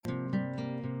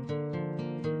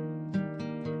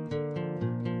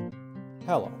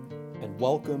Hello, and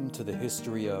welcome to the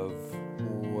history of...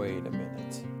 Wait a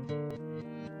minute.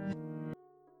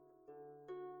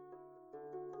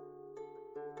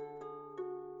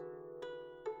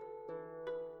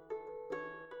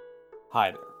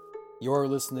 Hi there. You're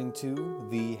listening to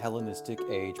the Hellenistic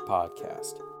Age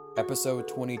Podcast, Episode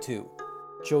 22,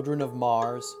 Children of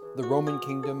Mars, the Roman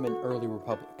Kingdom and Early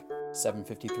Republic,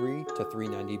 753 to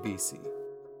 390 BC.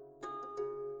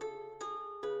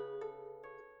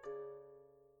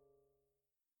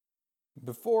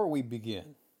 Before we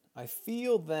begin, I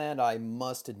feel that I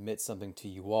must admit something to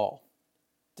you all.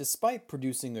 Despite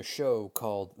producing a show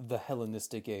called the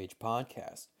Hellenistic Age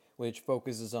Podcast, which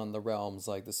focuses on the realms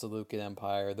like the Seleucid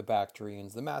Empire, the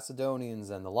Bactrians, the Macedonians,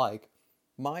 and the like,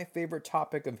 my favorite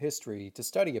topic of history to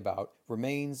study about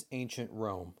remains ancient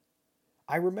Rome.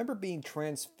 I remember being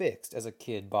transfixed as a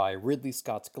kid by Ridley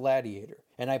Scott's Gladiator,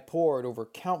 and I pored over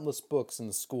countless books in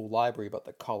the school library about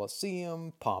the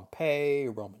Colosseum, Pompeii,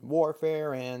 Roman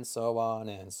warfare, and so on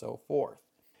and so forth.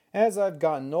 As I've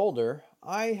gotten older,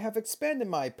 I have expanded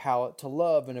my palate to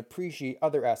love and appreciate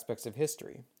other aspects of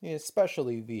history,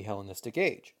 especially the Hellenistic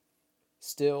Age.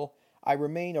 Still, I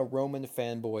remain a Roman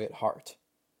fanboy at heart.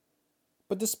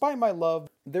 But despite my love,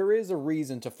 there is a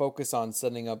reason to focus on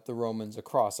setting up the Romans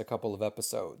across a couple of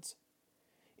episodes.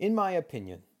 In my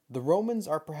opinion, the Romans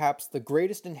are perhaps the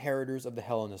greatest inheritors of the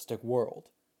Hellenistic world.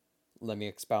 Let me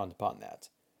expound upon that.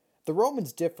 The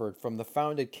Romans differed from the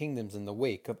founded kingdoms in the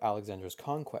wake of Alexander's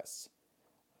conquests.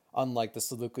 Unlike the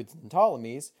Seleucids and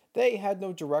Ptolemies, they had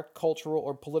no direct cultural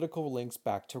or political links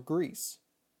back to Greece.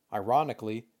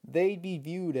 Ironically, they'd be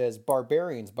viewed as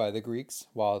barbarians by the Greeks,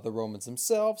 while the Romans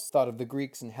themselves thought of the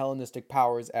Greeks and Hellenistic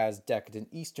powers as decadent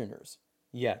Easterners.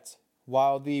 Yet,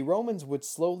 while the Romans would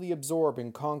slowly absorb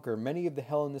and conquer many of the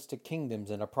Hellenistic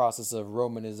kingdoms in a process of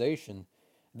Romanization,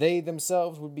 they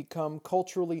themselves would become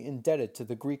culturally indebted to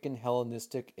the Greek and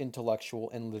Hellenistic intellectual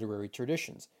and literary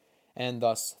traditions, and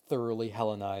thus thoroughly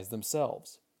Hellenize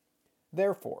themselves.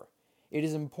 Therefore, it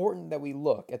is important that we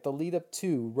look at the lead-up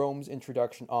to Rome's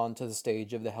introduction onto the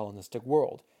stage of the Hellenistic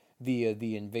world, via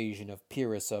the invasion of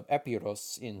Pyrrhus of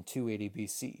Epirus in 280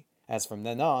 BC, as from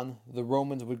then on, the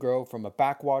Romans would grow from a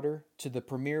backwater to the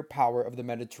premier power of the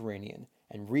Mediterranean,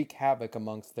 and wreak havoc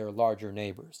amongst their larger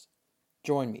neighbors.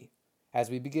 Join me as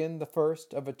we begin the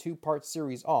first of a two-part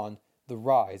series on the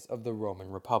rise of the Roman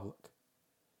Republic.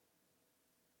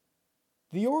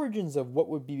 The origins of what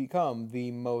would become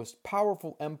the most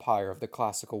powerful empire of the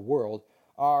classical world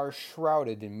are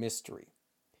shrouded in mystery.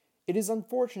 It is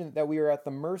unfortunate that we are at the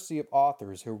mercy of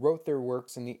authors who wrote their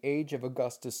works in the age of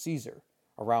Augustus Caesar,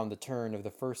 around the turn of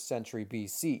the 1st century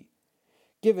BC,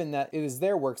 given that it is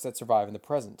their works that survive in the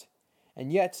present,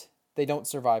 and yet they don't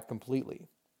survive completely.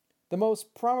 The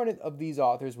most prominent of these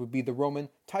authors would be the Roman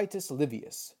Titus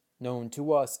Livius, known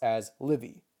to us as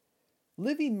Livy.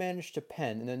 Livy managed to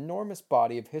pen an enormous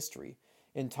body of history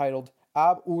entitled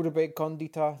Ab Urbe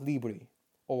Condita Libri,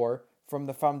 or From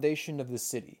the Foundation of the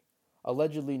City,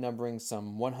 allegedly numbering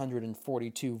some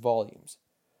 142 volumes.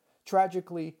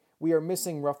 Tragically, we are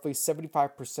missing roughly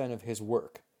 75% of his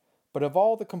work, but of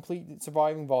all the complete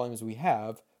surviving volumes we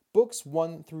have, books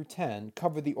 1 through 10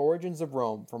 cover the origins of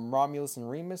Rome from Romulus and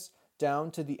Remus down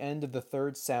to the end of the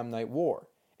Third Samnite War,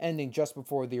 ending just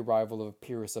before the arrival of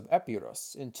Pyrrhus of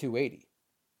Epirus in 280.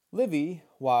 Livy,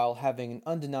 while having an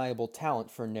undeniable talent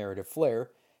for narrative flair,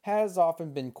 has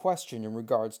often been questioned in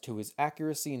regards to his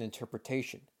accuracy and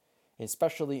interpretation,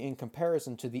 especially in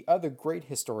comparison to the other great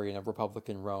historian of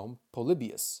Republican Rome,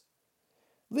 Polybius.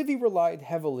 Livy relied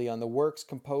heavily on the works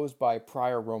composed by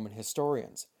prior Roman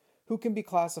historians, who can be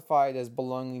classified as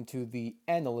belonging to the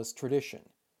annalist tradition,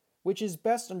 which is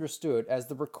best understood as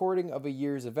the recording of a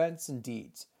year's events and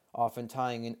deeds, often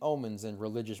tying in omens and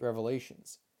religious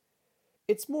revelations.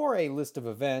 It's more a list of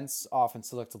events, often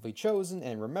selectively chosen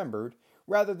and remembered,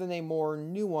 rather than a more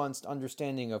nuanced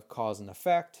understanding of cause and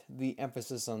effect, the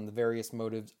emphasis on the various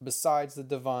motives besides the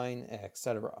divine,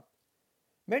 etc.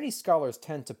 Many scholars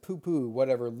tend to poo-poo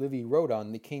whatever Livy wrote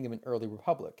on the kingdom and early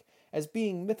republic, as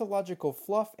being mythological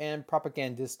fluff and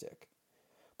propagandistic.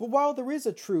 But while there is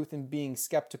a truth in being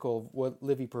skeptical of what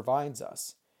Livy provides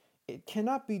us, it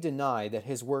cannot be denied that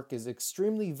his work is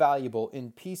extremely valuable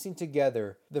in piecing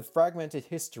together the fragmented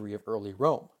history of early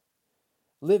Rome.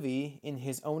 Livy, in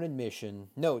his own admission,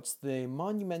 notes the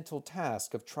monumental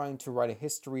task of trying to write a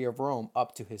history of Rome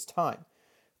up to his time,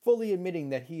 fully admitting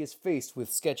that he is faced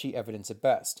with sketchy evidence at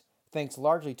best, thanks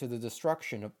largely to the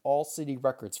destruction of all city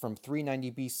records from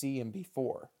 390 BC and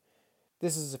before.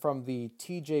 This is from the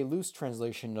T.J. Luce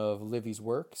translation of Livy's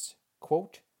works.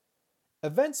 Quote,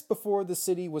 "Events before the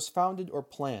city was founded or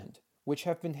planned, which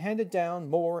have been handed down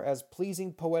more as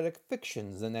pleasing poetic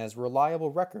fictions than as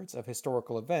reliable records of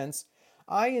historical events,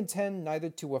 I intend neither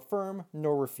to affirm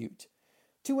nor refute.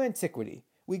 To antiquity,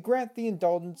 we grant the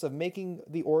indulgence of making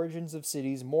the origins of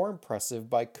cities more impressive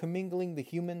by commingling the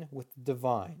human with the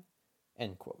divine."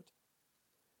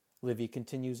 Livy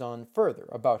continues on further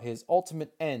about his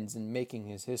ultimate ends in making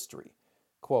his history.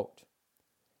 Quote,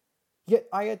 "Yet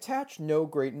I attach no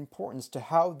great importance to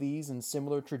how these and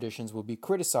similar traditions will be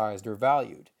criticized or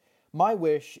valued. My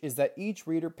wish is that each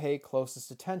reader pay closest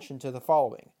attention to the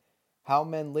following: how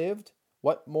men lived,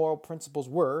 what moral principles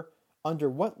were,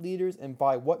 under what leaders and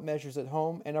by what measures at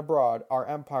home and abroad our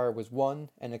empire was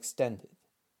won and extended."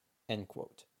 End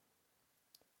quote.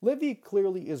 Livy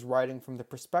clearly is writing from the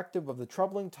perspective of the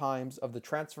troubling times of the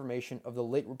transformation of the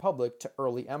late Republic to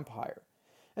early Empire,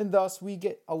 and thus we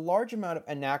get a large amount of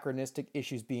anachronistic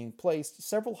issues being placed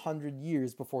several hundred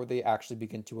years before they actually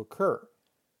begin to occur.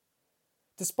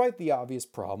 Despite the obvious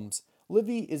problems,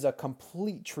 Livy is a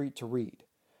complete treat to read.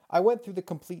 I went through the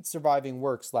complete surviving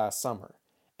works last summer,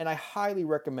 and I highly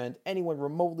recommend anyone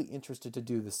remotely interested to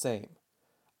do the same.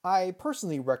 I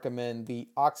personally recommend the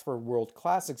Oxford World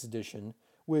Classics edition,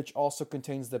 which also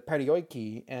contains the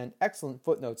Perioiki and excellent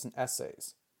footnotes and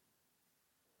essays.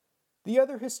 The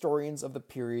other historians of the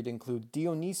period include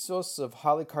Dionysius of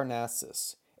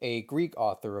Halicarnassus, a Greek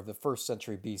author of the 1st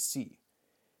century BC.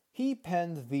 He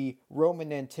penned the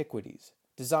Roman Antiquities,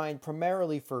 designed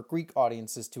primarily for Greek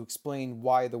audiences to explain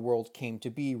why the world came to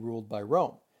be ruled by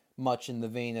Rome, much in the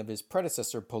vein of his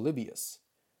predecessor Polybius.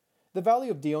 The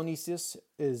value of Dionysius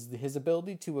is his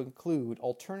ability to include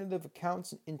alternative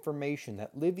accounts and information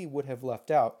that Livy would have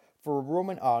left out for a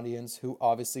Roman audience who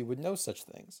obviously would know such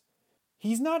things.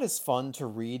 He's not as fun to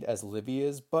read as Livy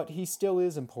is, but he still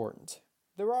is important.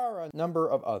 There are a number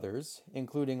of others,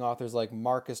 including authors like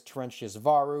Marcus Terentius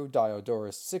Varro,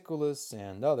 Diodorus Siculus,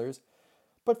 and others,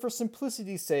 but for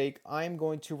simplicity's sake, I am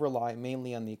going to rely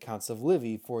mainly on the accounts of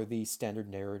Livy for the standard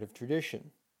narrative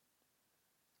tradition.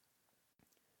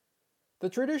 The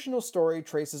traditional story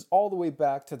traces all the way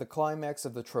back to the climax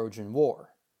of the Trojan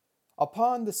War.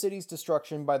 Upon the city's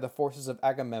destruction by the forces of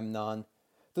Agamemnon,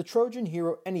 the Trojan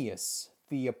hero Aeneas,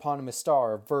 the eponymous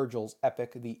star of Virgil's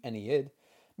epic The Aeneid,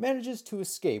 manages to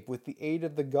escape with the aid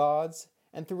of the gods,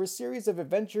 and through a series of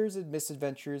adventures and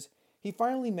misadventures, he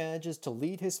finally manages to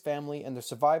lead his family and the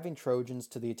surviving Trojans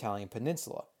to the Italian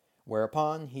peninsula,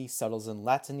 whereupon he settles in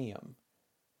Latinium.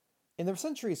 In the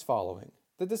centuries following,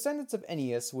 the descendants of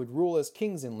Aeneas would rule as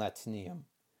kings in Latinium.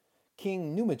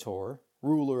 King Numitor,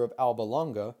 ruler of Alba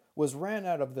Longa, was ran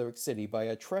out of the city by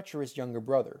a treacherous younger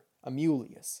brother,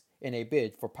 Amulius, in a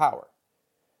bid for power.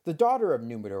 The daughter of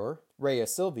Numitor, Rhea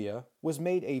Silvia, was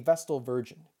made a Vestal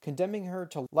virgin, condemning her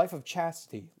to life of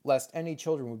chastity lest any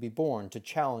children would be born to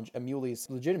challenge Amulius'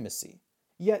 legitimacy.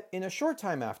 Yet, in a short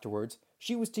time afterwards,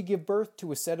 she was to give birth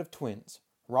to a set of twins,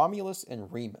 Romulus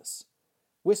and Remus.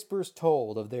 Whispers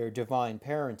told of their divine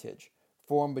parentage,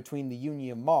 formed between the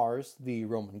union of Mars, the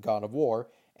Roman god of war,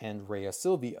 and Rhea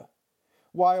Silvia,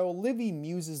 while Livy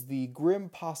muses the grim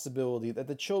possibility that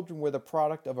the children were the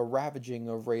product of a ravaging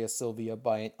of Rhea Silvia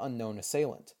by an unknown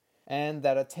assailant, and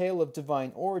that a tale of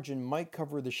divine origin might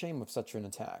cover the shame of such an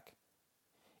attack.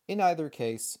 In either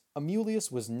case,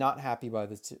 Amulius was not happy by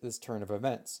this turn of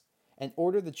events, and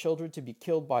ordered the children to be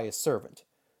killed by his servant,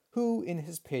 who, in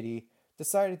his pity,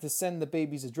 decided to send the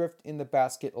babies adrift in the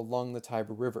basket along the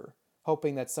Tiber River,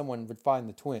 hoping that someone would find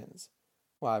the twins.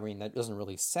 Well, I mean, that doesn't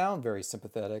really sound very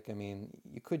sympathetic. I mean,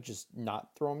 you could just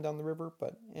not throw them down the river,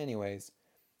 but anyways.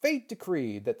 Fate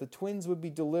decreed that the twins would be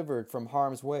delivered from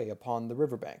harm's way upon the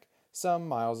riverbank, some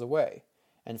miles away,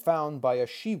 and found by a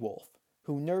she-wolf,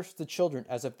 who nursed the children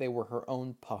as if they were her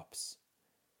own pups.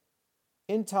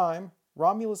 In time,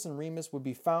 Romulus and Remus would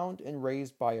be found and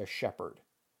raised by a shepherd.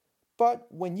 But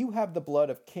when you have the blood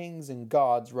of kings and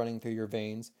gods running through your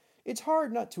veins, it's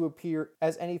hard not to appear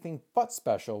as anything but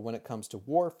special when it comes to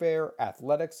warfare,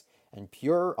 athletics, and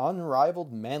pure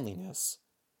unrivaled manliness.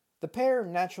 The pair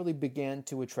naturally began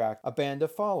to attract a band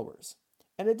of followers,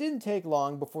 and it didn't take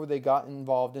long before they got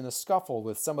involved in a scuffle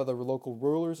with some of the local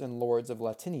rulers and lords of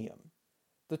Latinium.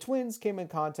 The twins came in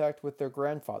contact with their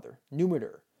grandfather,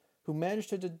 Numitor, who managed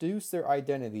to deduce their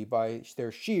identity by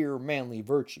their sheer manly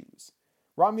virtues.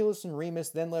 Romulus and Remus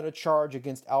then led a charge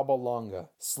against Alba Longa,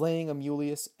 slaying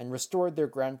Amulius, and restored their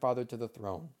grandfather to the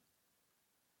throne.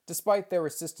 Despite their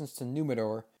assistance to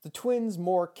Numitor, the twins'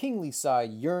 more kingly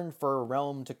side yearned for a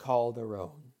realm to call their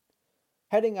own.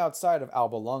 Heading outside of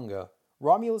Alba Longa,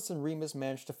 Romulus and Remus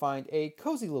managed to find a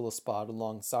cozy little spot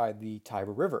alongside the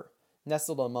Tiber River,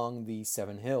 nestled among the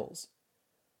Seven Hills.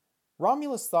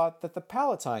 Romulus thought that the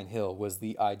Palatine Hill was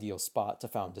the ideal spot to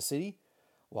found a city,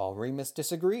 while Remus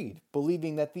disagreed,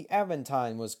 believing that the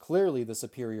Aventine was clearly the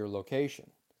superior location.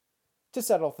 To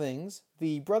settle things,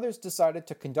 the brothers decided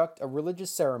to conduct a religious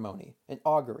ceremony, an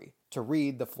augury, to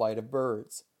read the flight of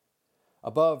birds.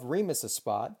 Above Remus's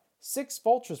spot, 6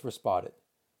 vultures were spotted,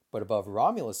 but above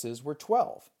Romulus's were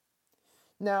 12.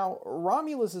 Now,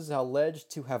 Romulus is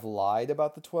alleged to have lied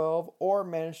about the 12 or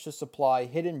managed to supply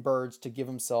hidden birds to give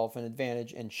himself an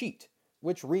advantage and cheat,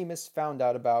 which Remus found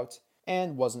out about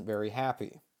and wasn't very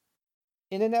happy.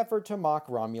 In an effort to mock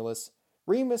Romulus,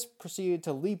 Remus proceeded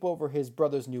to leap over his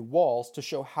brother's new walls to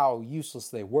show how useless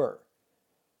they were.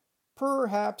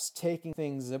 Perhaps taking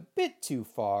things a bit too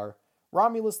far,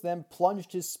 Romulus then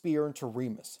plunged his spear into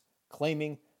Remus,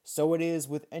 claiming, "So it is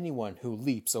with anyone who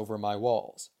leaps over my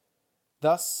walls."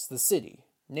 Thus, the city,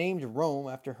 named Rome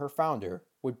after her founder,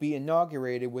 would be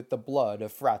inaugurated with the blood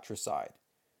of fratricide.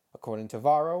 According to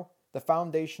Varro, the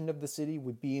foundation of the city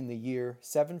would be in the year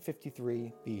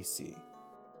 753 BC.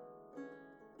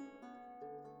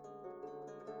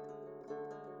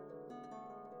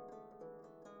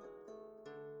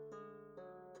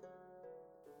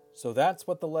 So that's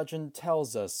what the legend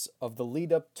tells us of the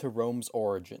lead up to Rome's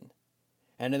origin.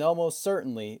 And it almost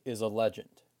certainly is a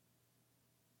legend.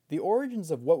 The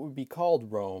origins of what would be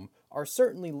called Rome are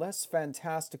certainly less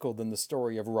fantastical than the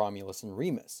story of Romulus and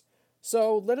Remus.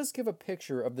 So let us give a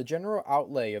picture of the general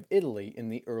outlay of Italy in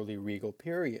the early regal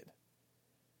period.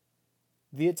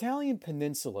 The Italian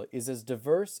peninsula is as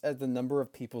diverse as the number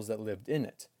of peoples that lived in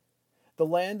it. The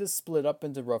land is split up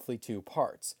into roughly 2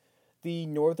 parts. The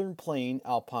northern plain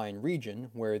Alpine region,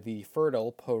 where the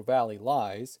fertile Po Valley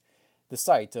lies, the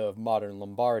site of modern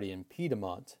Lombardy and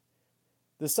Piedmont.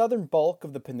 The southern bulk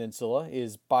of the peninsula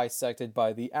is bisected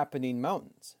by the Apennine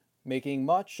Mountains, making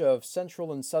much of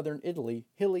central and southern Italy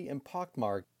hilly and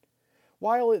pockmarked.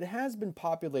 While it has been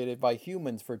populated by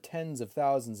humans for tens of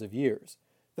thousands of years,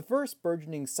 the first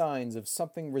burgeoning signs of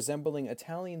something resembling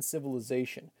Italian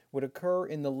civilization would occur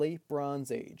in the late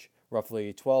Bronze Age,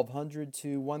 roughly 1200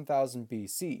 to 1000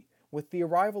 BC, with the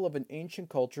arrival of an ancient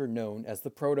culture known as the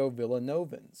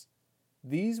Proto-Villanovans.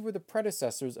 These were the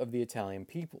predecessors of the Italian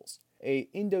peoples, a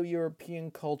Indo-European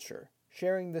culture,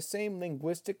 sharing the same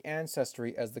linguistic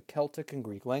ancestry as the Celtic and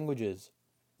Greek languages.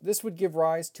 This would give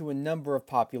rise to a number of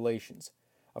populations.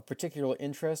 Of particular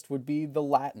interest would be the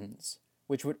Latins,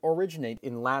 which would originate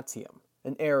in Latium,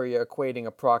 an area equating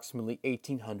approximately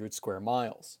 1,800 square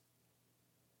miles.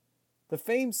 The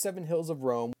famed 7 Hills of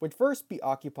Rome would first be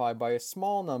occupied by a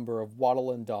small number of wattle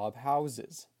and daub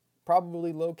houses,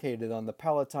 probably located on the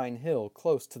Palatine Hill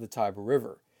close to the Tiber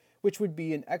River, which would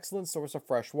be an excellent source of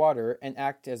fresh water and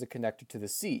act as a connector to the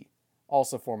sea,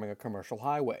 also forming a commercial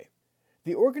highway.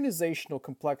 The organizational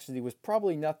complexity was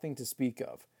probably nothing to speak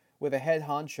of, with a head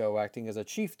honcho acting as a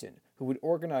chieftain who would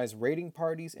organize raiding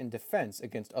parties and defense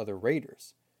against other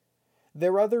raiders.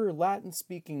 Their other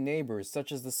Latin-speaking neighbors,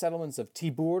 such as the settlements of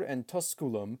Tibur and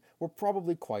Tusculum, were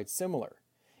probably quite similar,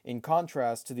 in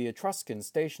contrast to the Etruscans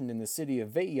stationed in the city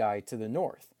of Veii to the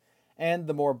north, and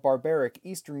the more barbaric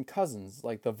eastern cousins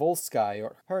like the Volsci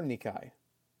or Hernici.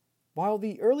 While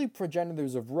the early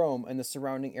progenitors of Rome and the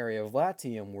surrounding area of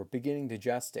Latium were beginning to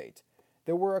gestate,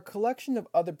 there were a collection of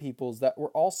other peoples that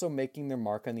were also making their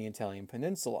mark on the Italian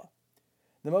peninsula.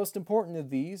 The most important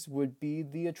of these would be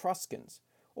the Etruscans,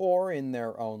 or in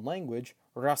their own language,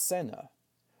 Rasenna,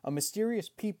 a mysterious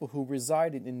people who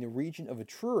resided in the region of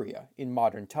Etruria in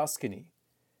modern Tuscany.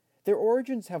 Their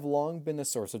origins have long been a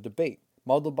source of debate,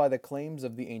 muddled by the claims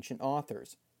of the ancient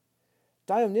authors.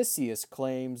 Dionysius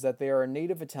claims that they are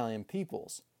native Italian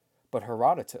peoples, but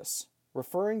Herodotus,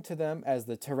 referring to them as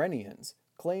the Tyrrhenians,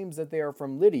 claims that they are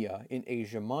from Lydia in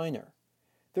Asia Minor.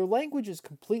 Their language is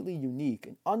completely unique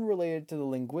and unrelated to the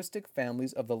linguistic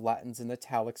families of the Latins and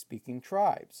Italic-speaking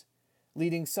tribes,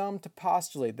 leading some to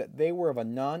postulate that they were of a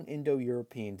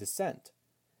non-Indo-European descent.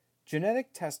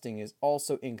 Genetic testing is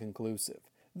also inconclusive,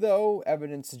 though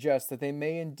evidence suggests that they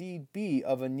may indeed be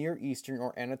of a Near Eastern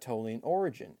or Anatolian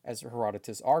origin, as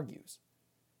Herodotus argues.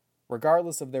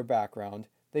 Regardless of their background,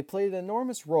 they played an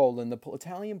enormous role in the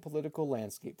Italian political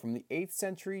landscape from the 8th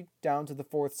century down to the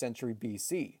 4th century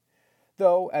BC,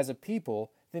 though, as a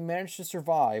people, they managed to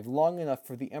survive long enough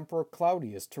for the Emperor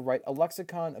Claudius to write a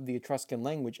lexicon of the Etruscan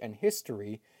language and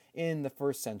history in the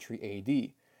 1st century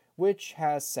AD, which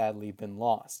has sadly been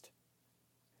lost.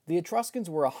 The Etruscans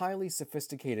were a highly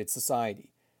sophisticated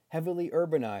society, heavily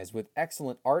urbanized with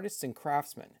excellent artists and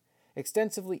craftsmen,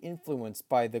 extensively influenced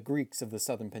by the Greeks of the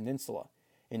southern peninsula,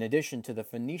 in addition to the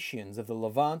Phoenicians of the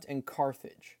Levant and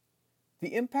Carthage.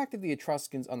 The impact of the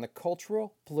Etruscans on the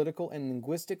cultural, political, and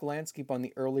linguistic landscape on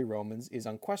the early Romans is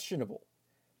unquestionable.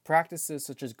 Practices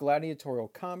such as gladiatorial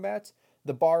combat,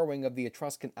 the borrowing of the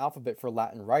Etruscan alphabet for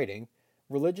Latin writing,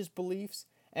 religious beliefs,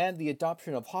 and the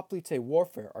adoption of hoplite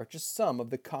warfare are just some of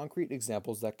the concrete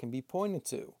examples that can be pointed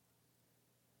to.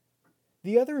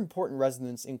 The other important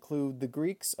residents include the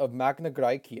Greeks of Magna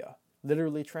Graecia,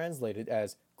 literally translated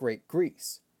as Great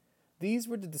Greece. These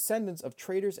were the descendants of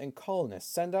traders and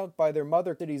colonists sent out by their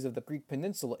mother cities of the Greek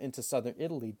peninsula into southern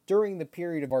Italy during the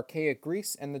period of archaic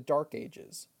Greece and the Dark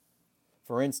Ages.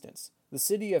 For instance, the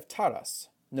city of Taras,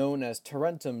 known as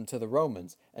Tarentum to the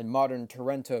Romans and modern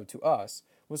Tarento to us,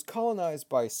 was colonized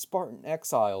by Spartan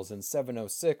exiles in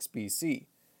 706 BC.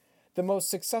 The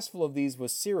most successful of these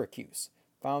was Syracuse,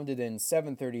 founded in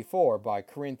 734 by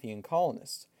Corinthian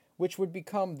colonists, which would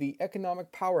become the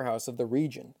economic powerhouse of the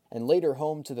region, and later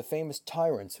home to the famous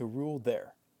tyrants who ruled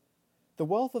there. The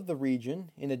wealth of the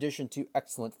region, in addition to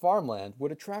excellent farmland,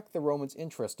 would attract the Romans'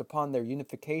 interest upon their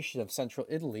unification of central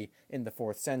Italy in the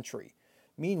 4th century.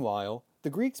 Meanwhile,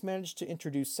 the Greeks managed to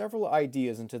introduce several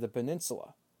ideas into the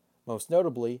peninsula, most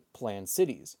notably planned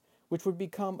cities, which would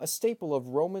become a staple of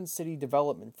Roman city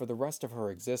development for the rest of her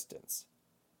existence.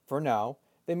 For now,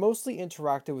 they mostly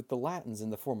interacted with the Latins in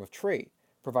the form of trade,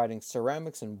 providing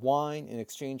ceramics and wine in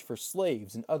exchange for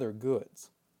slaves and other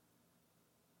goods.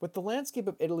 With the landscape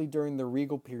of Italy during the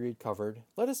regal period covered,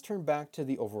 let us turn back to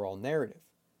the overall narrative.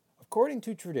 According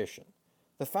to tradition,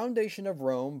 the foundation of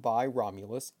Rome by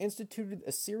Romulus instituted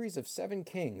a series of 7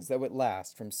 kings that would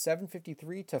last from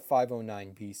 753 to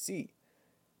 509 BC,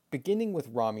 beginning with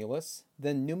Romulus,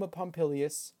 then Numa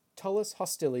Pompilius, Tullus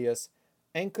Hostilius,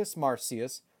 Ancus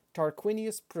Marcius,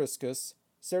 Tarquinius Priscus,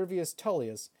 Servius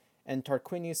Tullius, and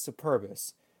Tarquinius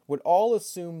Superbus, would all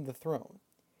assume the throne.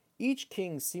 Each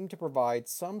king seemed to provide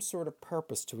some sort of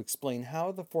purpose to explain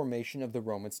how the formation of the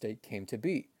Roman state came to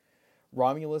be.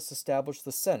 Romulus established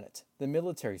the Senate, the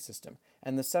military system,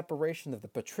 and the separation of the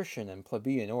patrician and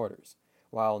plebeian orders,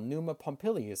 while Numa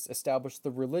Pompilius established the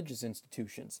religious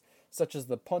institutions, such as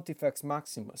the Pontifex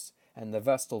Maximus and the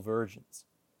Vestal Virgins.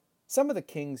 Some of the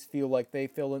kings feel like they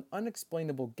fill an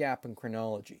unexplainable gap in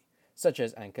chronology, such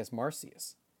as Ancus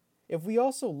Marcius. If we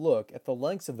also look at the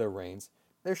lengths of their reigns,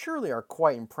 they surely are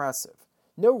quite impressive.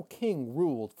 No king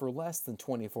ruled for less than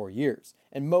 24 years,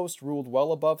 and most ruled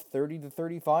well above 30 to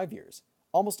 35 years,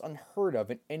 almost unheard of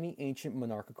in any ancient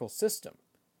monarchical system.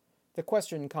 The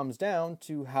question comes down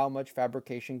to how much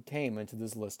fabrication came into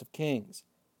this list of kings.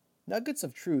 Nuggets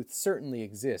of truth certainly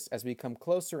exist as we come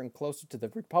closer and closer to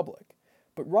the Republic,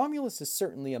 but Romulus is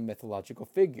certainly a mythological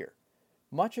figure.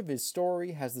 Much of his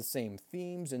story has the same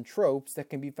themes and tropes that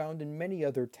can be found in many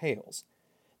other tales.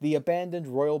 The abandoned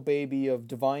royal baby of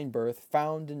divine birth,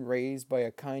 found and raised by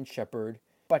a kind shepherd,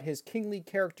 but his kingly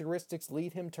characteristics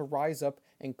lead him to rise up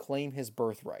and claim his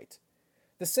birthright.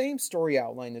 The same story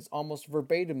outline is almost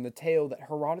verbatim the tale that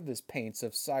Herodotus paints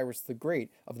of Cyrus the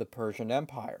Great of the Persian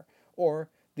Empire, or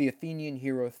the Athenian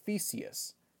hero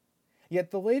Theseus.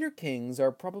 Yet the later kings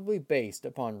are probably based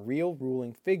upon real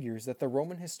ruling figures that the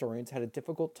Roman historians had a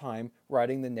difficult time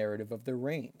writing the narrative of their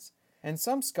reigns. And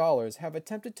some scholars have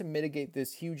attempted to mitigate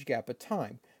this huge gap of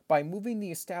time by moving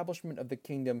the establishment of the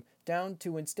kingdom down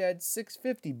to instead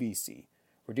 650 BC,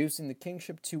 reducing the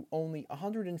kingship to only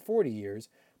 140 years,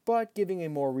 but giving a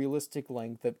more realistic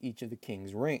length of each of the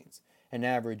kings' reigns, an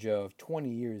average of 20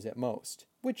 years at most,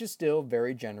 which is still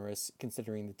very generous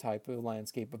considering the type of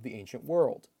landscape of the ancient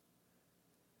world.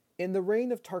 In the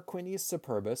reign of Tarquinius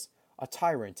Superbus, a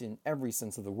tyrant in every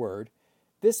sense of the word,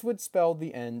 this would spell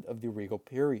the end of the regal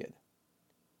period.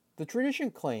 The tradition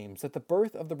claims that the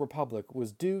birth of the Republic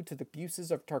was due to the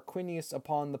abuses of Tarquinius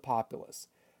upon the populace,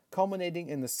 culminating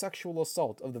in the sexual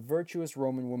assault of the virtuous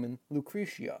Roman woman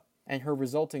Lucretia, and her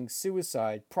resulting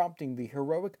suicide prompting the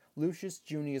heroic Lucius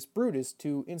Junius Brutus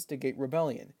to instigate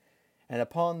rebellion, and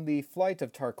upon the flight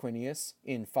of Tarquinius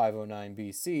in 509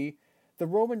 BC, the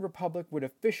Roman Republic would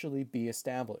officially be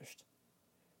established.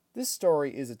 This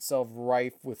story is itself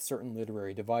rife with certain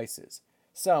literary devices,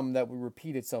 some that would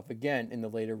repeat itself again in the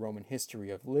later Roman history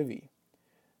of Livy.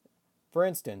 For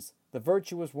instance, the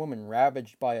virtuous woman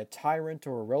ravaged by a tyrant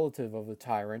or a relative of the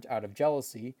tyrant out of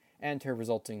jealousy, and her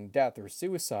resulting death or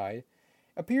suicide,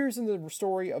 appears in the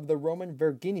story of the Roman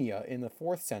Verginia in the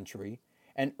 4th century,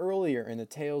 and earlier in the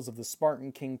tales of the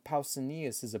Spartan king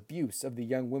Pausanias' abuse of the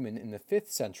young women in the 5th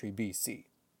century BC.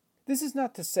 This is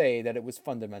not to say that it was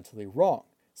fundamentally wrong,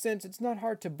 since it's not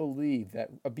hard to believe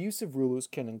that abusive rulers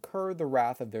can incur the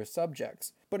wrath of their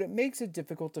subjects, but it makes it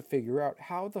difficult to figure out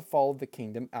how the fall of the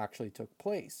kingdom actually took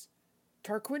place.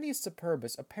 Tarquinius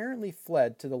Superbus apparently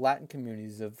fled to the Latin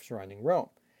communities of surrounding Rome,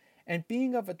 and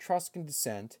being of Etruscan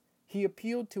descent, he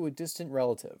appealed to a distant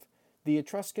relative, the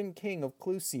Etruscan king of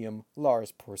Clusium,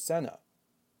 Lars Porsena.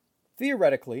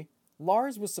 Theoretically,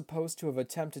 Lars was supposed to have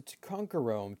attempted to conquer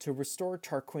Rome to restore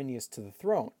Tarquinius to the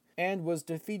throne, and was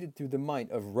defeated through the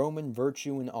might of Roman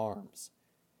virtue in arms.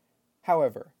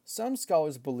 However, some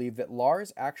scholars believe that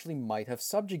Lars actually might have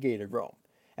subjugated Rome,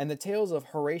 and the tales of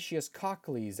Horatius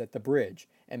Cocles at the bridge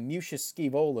and Mucius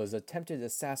Scævola's attempted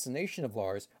assassination of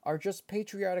Lars are just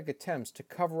patriotic attempts to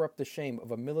cover up the shame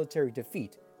of a military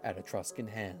defeat at Etruscan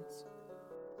hands.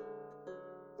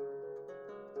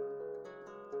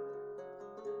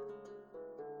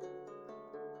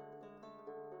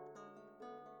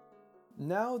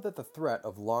 Now that the threat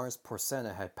of Lars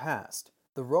Porsena had passed,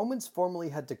 the Romans formally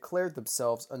had declared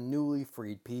themselves a newly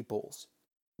freed peoples.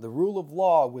 The rule of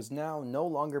law was now no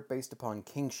longer based upon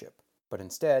kingship, but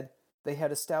instead, they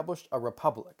had established a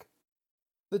republic.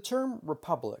 The term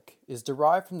republic is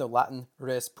derived from the Latin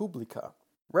res publica.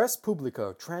 Res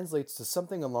publica translates to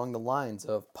something along the lines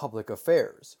of public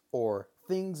affairs, or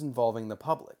things involving the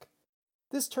public.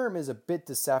 This term is a bit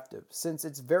deceptive since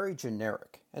it's very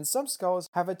generic, and some scholars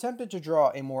have attempted to draw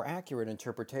a more accurate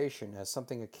interpretation as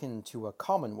something akin to a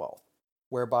commonwealth,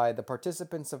 whereby the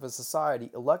participants of a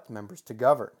society elect members to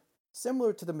govern.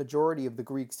 Similar to the majority of the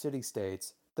Greek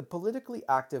city-states, the politically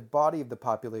active body of the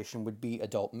population would be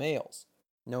adult males,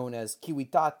 known as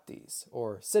civitates,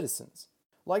 or citizens.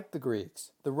 Like the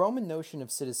Greeks, the Roman notion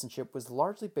of citizenship was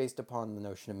largely based upon the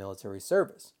notion of military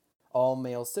service. All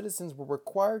male citizens were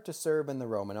required to serve in the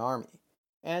Roman army,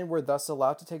 and were thus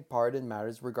allowed to take part in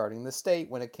matters regarding the state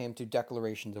when it came to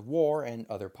declarations of war and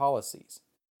other policies.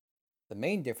 The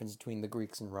main difference between the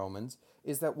Greeks and Romans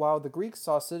is that while the Greeks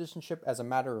saw citizenship as a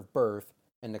matter of birth,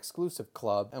 an exclusive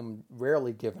club, and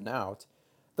rarely given out,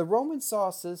 the Romans saw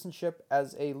citizenship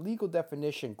as a legal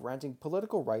definition granting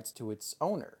political rights to its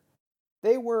owner.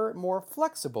 They were more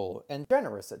flexible and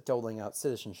generous at doling out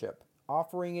citizenship,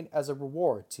 offering it as a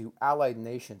reward to allied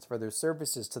nations for their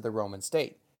services to the Roman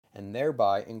state, and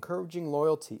thereby encouraging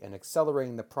loyalty and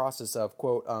accelerating the process of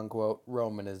quote-unquote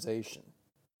Romanization.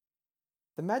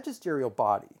 The magisterial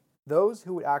body, those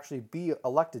who would actually be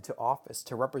elected to office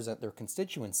to represent their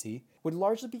constituency, would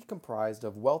largely be comprised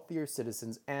of wealthier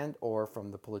citizens and/or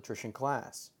from the patrician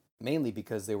class, mainly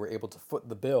because they were able to foot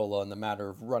the bill on the matter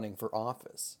of running for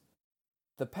office.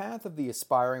 The path of the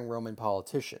aspiring Roman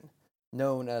politician,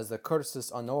 known as the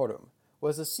cursus honorum,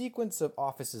 was a sequence of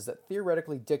offices that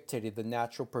theoretically dictated the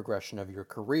natural progression of your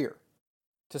career.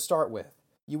 To start with,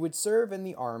 you would serve in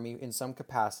the army in some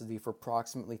capacity for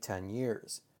approximately 10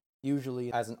 years,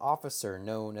 usually as an officer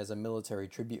known as a military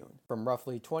tribune, from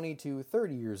roughly 20 to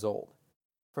 30 years old.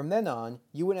 From then on,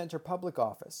 you would enter public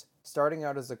office, starting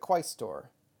out as a quaestor,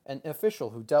 an official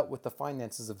who dealt with the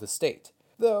finances of the state,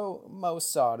 though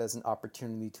most saw it as an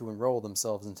opportunity to enroll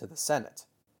themselves into the Senate.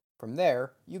 From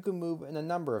there, you could move in a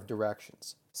number of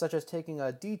directions, such as taking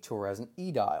a detour as an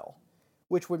aedile,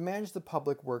 which would manage the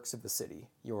public works of the city,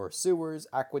 your sewers,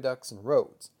 aqueducts, and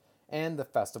roads, and the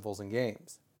festivals and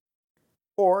games.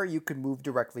 Or you could move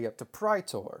directly up to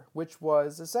praetor, which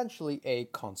was essentially a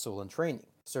consul in training,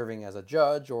 serving as a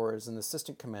judge or as an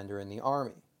assistant commander in the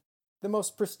army. The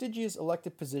most prestigious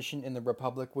elected position in the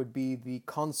Republic would be the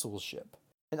consulship,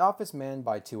 an office manned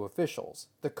by two officials,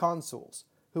 the consuls,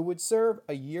 who would serve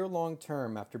a year-long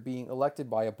term after being elected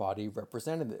by a body of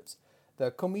representatives,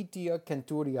 the Comitia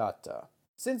Centuriata.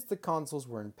 Since the consuls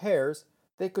were in pairs,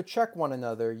 they could check one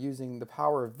another using the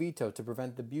power of veto to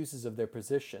prevent abuses of their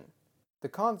position. The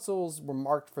consuls were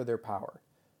marked for their power,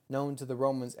 known to the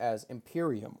Romans as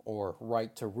imperium, or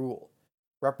right to rule,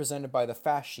 represented by the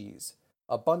fasces,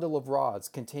 a bundle of rods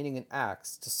containing an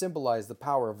axe to symbolize the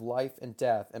power of life and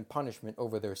death and punishment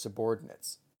over their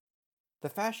subordinates. The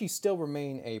fasci still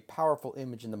remain a powerful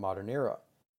image in the modern era,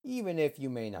 even if you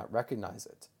may not recognize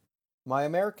it. My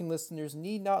American listeners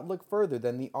need not look further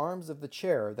than the arms of the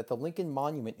chair that the Lincoln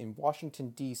Monument in Washington,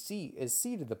 D.C. is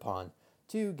seated upon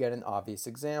to get an obvious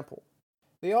example.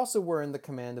 They also were in the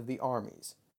command of the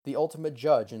armies, the ultimate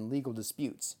judge in legal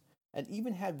disputes, and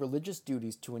even had religious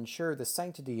duties to ensure the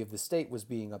sanctity of the state was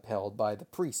being upheld by the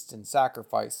priests and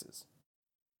sacrifices.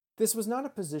 This was not a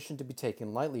position to be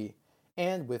taken lightly,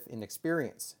 and with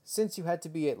inexperience, since you had to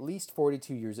be at least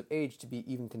 42 years of age to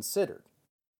be even considered.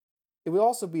 It would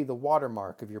also be the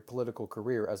watermark of your political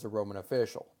career as a Roman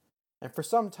official, and for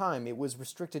some time it was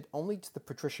restricted only to the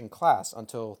patrician class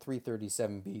until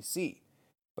 337 BC,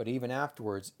 but even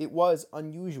afterwards it was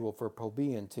unusual for a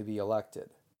plebeian to be elected.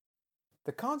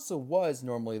 The consul was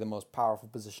normally the most powerful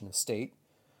position of state,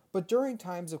 but during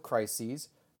times of crises,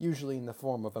 usually in the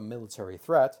form of a military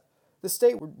threat, the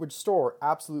state would restore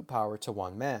absolute power to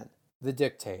one man, the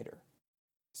dictator.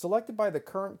 Selected by the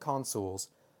current consuls,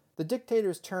 the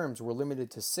dictator's terms were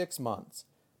limited to 6 months,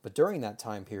 but during that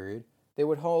time period, they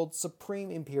would hold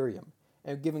supreme imperium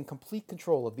and given complete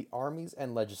control of the armies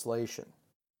and legislation.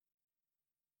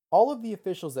 All of the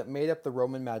officials that made up the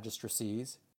Roman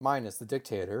magistracies, minus the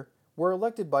dictator, were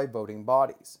elected by voting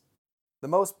bodies. The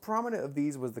most prominent of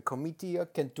these was the Comitia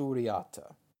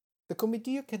Centuriata. The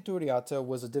Comitia Centuriata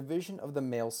was a division of the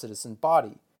male citizen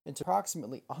body into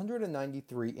approximately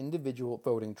 193 individual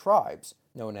voting tribes,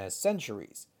 known as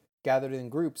centuries, gathered in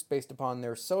groups based upon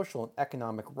their social and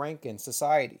economic rank in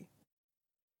society.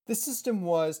 This system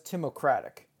was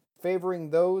timocratic, favoring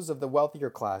those of the wealthier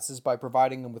classes by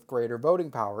providing them with greater voting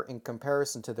power in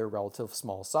comparison to their relative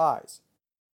small size.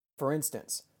 For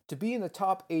instance, to be in the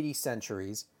top 80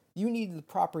 centuries, you needed the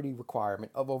property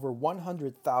requirement of over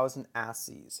 100,000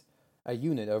 asses, a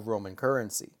unit of Roman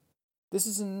currency. This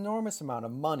is an enormous amount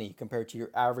of money compared to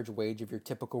your average wage of your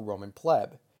typical Roman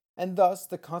pleb, and thus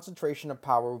the concentration of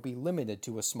power would be limited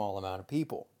to a small amount of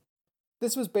people.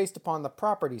 This was based upon the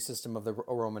property system of the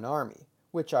Roman army,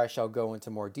 which I shall go into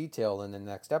more detail in the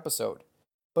next episode.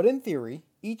 But in theory,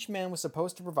 each man was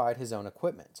supposed to provide his own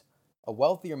equipment. A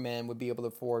wealthier man would be able to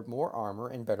afford more armor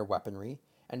and better weaponry,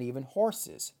 and even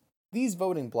horses. These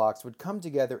voting blocks would come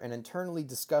together and internally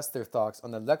discuss their thoughts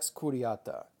on the Lex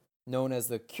Curiata, known as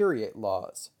the Curiate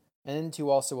laws, and to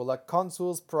also elect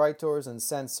consuls, praetors, and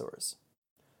censors.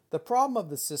 The problem of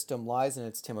the system lies in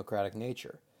its timocratic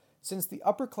nature, since the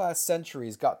upper-class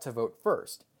centuries got to vote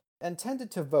first, and tended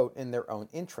to vote in their own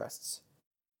interests.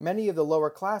 Many of the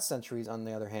lower-class centuries, on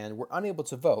the other hand, were unable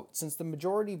to vote, since the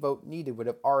majority vote needed would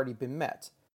have already been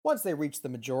met. Once they reached the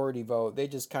majority vote, they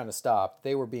just kind of stopped.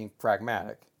 They were being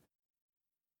pragmatic.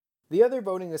 The other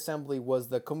voting assembly was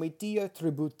the Comitia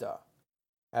Tributa.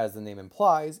 As the name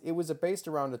implies, it was based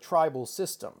around a tribal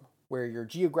system, where your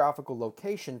geographical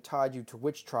location tied you to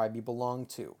which tribe you belonged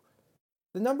to.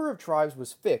 The number of tribes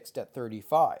was fixed at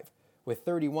 35, with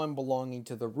 31 belonging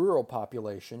to the rural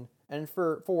population and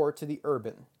 4 to the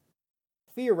urban.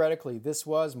 Theoretically, this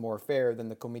was more fair than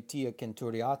the Comitia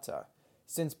Centuriata,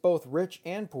 since both rich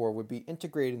and poor would be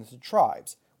integrated into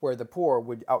tribes, where the poor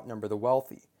would outnumber the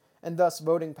wealthy, and thus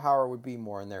voting power would be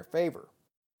more in their favor.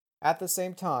 At the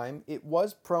same time, it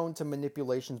was prone to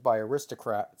manipulations by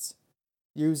aristocrats,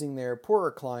 using their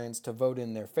poorer clients to vote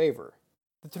in their favor.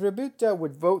 The tributa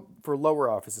would vote for lower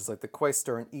offices like the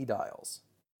quaestor and aediles.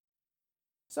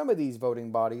 Some of these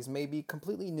voting bodies may be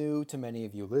completely new to many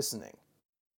of you listening.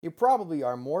 You probably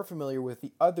are more familiar with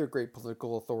the other great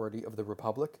political authority of the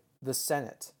Republic, the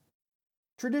Senate.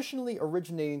 Traditionally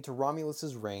originating to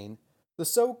Romulus's reign, the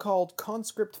so-called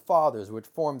conscript fathers would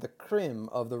form the creme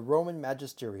of the Roman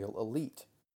magisterial elite.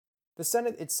 The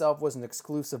Senate itself was an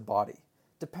exclusive body,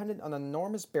 dependent on an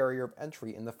enormous barrier of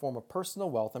entry in the form of personal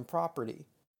wealth and property.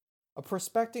 A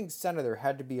prospecting senator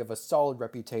had to be of a solid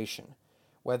reputation,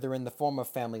 whether in the form of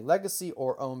family legacy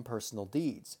or own personal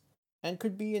deeds, and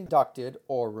could be inducted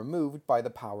or removed by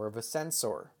the power of a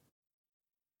censor.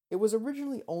 It was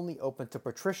originally only open to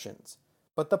patricians,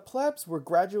 but the plebs were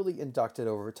gradually inducted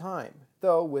over time,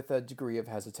 though with a degree of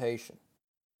hesitation.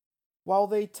 While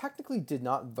they technically did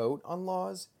not vote on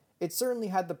laws, it certainly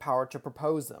had the power to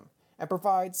propose them, and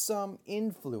provide some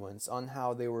influence on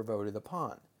how they were voted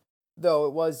upon, though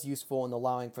it was useful in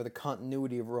allowing for the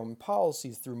continuity of Roman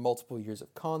policies through multiple years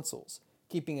of consuls,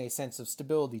 keeping a sense of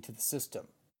stability to the system.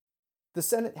 The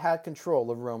Senate had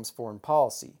control of Rome's foreign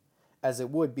policy, as it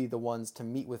would be the ones to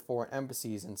meet with foreign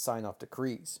embassies and sign off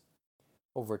decrees.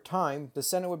 Over time, the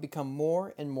Senate would become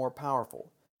more and more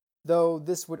powerful, though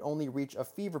this would only reach a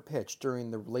fever pitch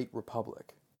during the late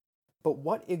Republic. But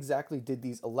what exactly did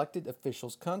these elected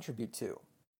officials contribute to?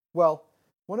 Well,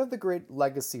 one of the great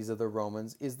legacies of the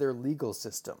Romans is their legal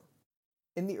system.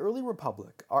 In the early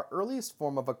Republic, our earliest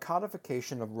form of a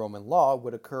codification of Roman law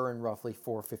would occur in roughly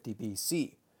 450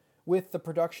 BC, with the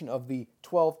production of the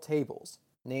 12 Tables,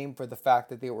 named for the fact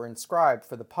that they were inscribed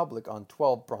for the public on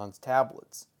 12 bronze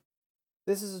tablets.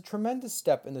 This is a tremendous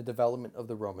step in the development of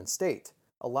the Roman state,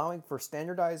 allowing for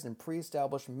standardized and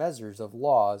pre-established measures of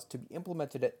laws to be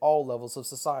implemented at all levels of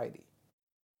society.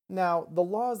 Now, the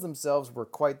laws themselves were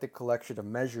quite the collection of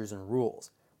measures and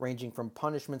rules, ranging from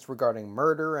punishments regarding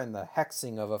murder and the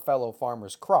hexing of a fellow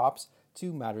farmer's crops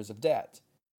to matters of debt.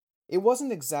 It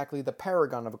wasn't exactly the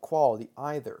paragon of equality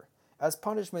either, as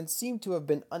punishments seem to have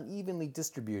been unevenly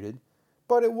distributed,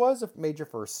 but it was a major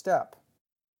first step.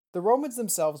 The Romans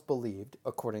themselves believed,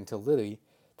 according to Livy,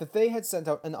 that they had sent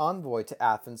out an envoy to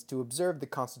Athens to observe the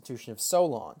constitution of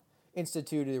Solon,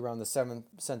 instituted around the 7th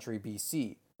century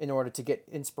BC, in order to get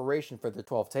inspiration for the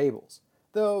 12 tables,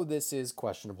 though this is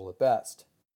questionable at best.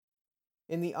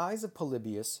 In the eyes of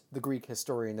Polybius, the Greek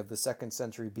historian of the 2nd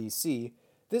century BC,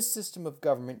 this system of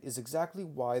government is exactly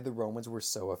why the Romans were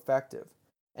so effective,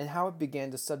 and how it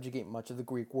began to subjugate much of the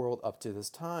Greek world up to this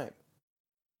time.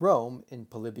 Rome, in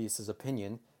Polybius'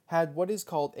 opinion, had what is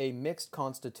called a mixed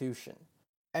constitution,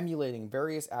 emulating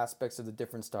various aspects of the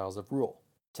different styles of rule: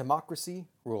 timocracy,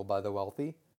 ruled by the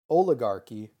wealthy;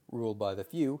 oligarchy, ruled by the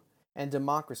few; and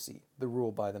democracy, the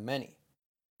rule by the many.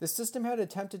 The system had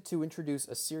attempted to introduce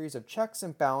a series of checks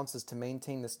and balances to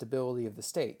maintain the stability of the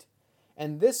state,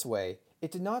 and this way,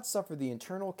 it did not suffer the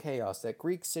internal chaos that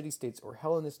Greek city-states or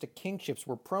Hellenistic kingships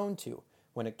were prone to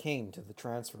when it came to the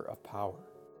transfer of power.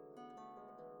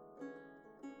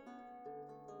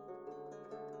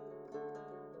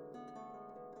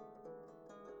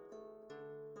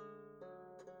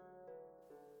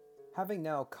 Having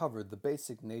now covered the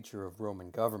basic nature of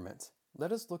Roman government,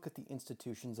 let us look at the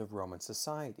institutions of Roman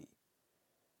society.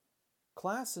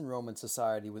 Class in Roman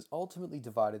society was ultimately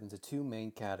divided into two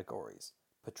main categories: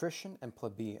 patrician and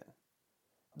plebeian.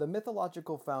 The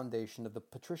mythological foundation of the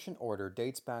patrician order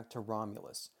dates back to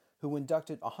Romulus, who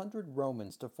inducted 100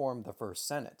 Romans to form the first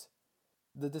Senate.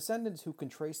 The descendants who can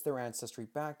trace their ancestry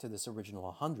back to this original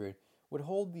 100 would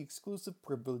hold the exclusive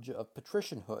privilege of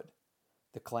patricianhood.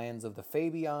 The clans of the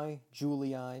Fabii,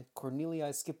 Julii,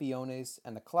 Cornelii Scipiones,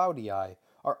 and the Claudii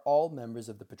are all members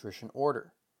of the patrician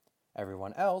order.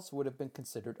 Everyone else would have been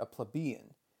considered a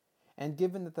plebeian, and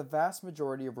given that the vast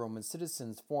majority of Roman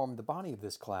citizens formed the body of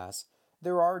this class,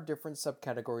 there are different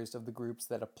subcategories of the groups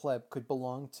that a pleb could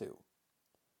belong to.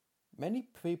 Many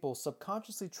people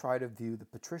subconsciously try to view the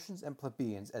patricians and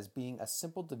plebeians as being a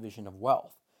simple division of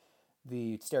wealth,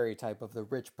 the stereotype of the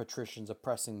rich patricians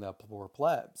oppressing the poor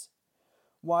plebs.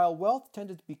 While wealth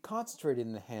tended to be concentrated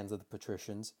in the hands of the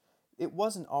patricians, it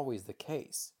wasn't always the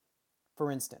case.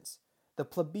 For instance, the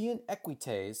plebeian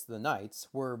equites, the knights,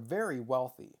 were very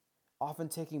wealthy, often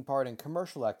taking part in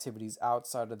commercial activities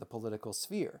outside of the political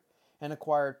sphere, and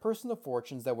acquired personal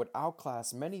fortunes that would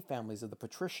outclass many families of the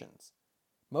patricians.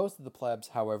 Most of the plebs,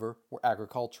 however, were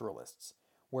agriculturalists,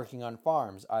 working on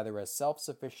farms either as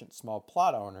self-sufficient small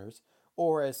plot owners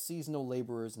or as seasonal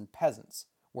laborers and peasants,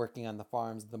 working on the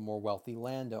farms of the more wealthy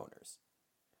landowners.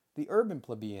 The urban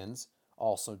plebeians,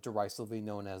 also derisively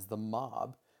known as the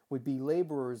mob, would be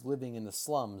laborers living in the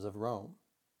slums of Rome.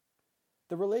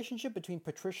 The relationship between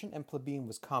patrician and plebeian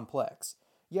was complex,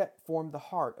 yet formed the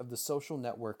heart of the social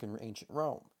network in ancient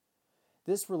Rome.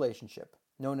 This relationship,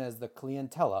 known as the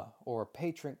clientela or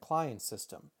patron-client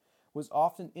system, was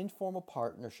often informal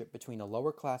partnership between a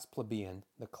lower-class plebeian,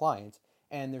 the client,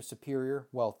 and their superior,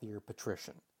 wealthier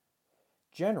patrician.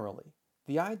 Generally,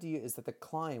 the idea is that the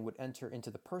client would enter into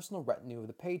the personal retinue of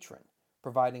the patron,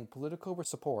 providing political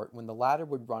support when the latter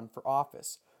would run for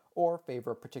office or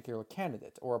favor a particular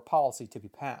candidate or a policy to be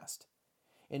passed,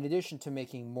 in addition to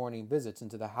making morning visits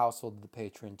into the household of the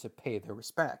patron to pay their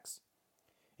respects.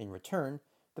 In return,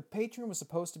 the patron was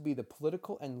supposed to be the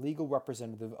political and legal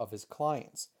representative of his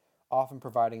clients, often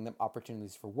providing them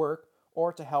opportunities for work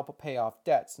or to help pay off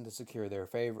debts and to secure their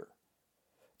favor.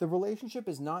 The relationship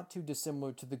is not too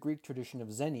dissimilar to the Greek tradition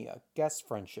of xenia, guest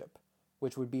friendship,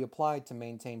 which would be applied to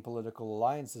maintain political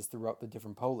alliances throughout the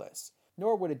different polis,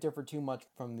 nor would it differ too much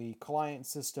from the client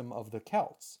system of the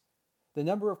Celts. The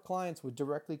number of clients would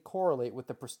directly correlate with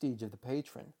the prestige of the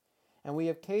patron, and we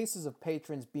have cases of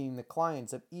patrons being the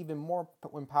clients of even more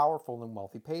powerful and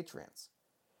wealthy patrons.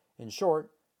 In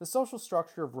short, the social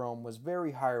structure of Rome was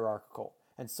very hierarchical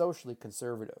and socially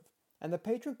conservative, and the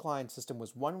patron-client system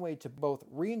was one way to both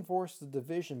reinforce the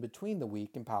division between the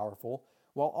weak and powerful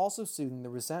while also soothing the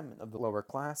resentment of the lower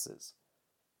classes.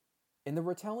 In the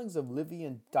retellings of Livy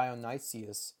and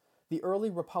Dionysius, the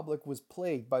early republic was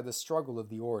plagued by the struggle of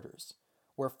the orders,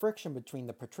 where friction between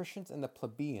the patricians and the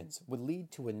plebeians would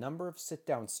lead to a number of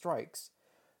sit-down strikes,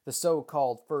 the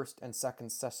so-called First and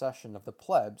Second Secession of the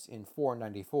plebs in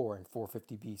 494 and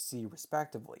 450 BC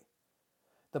respectively.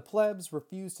 The plebs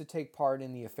refused to take part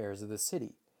in the affairs of the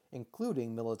city,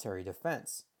 including military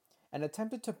defense, and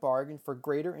attempted to bargain for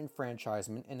greater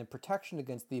enfranchisement and protection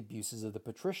against the abuses of the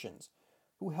patricians,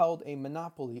 who held a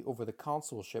monopoly over the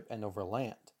consulship and over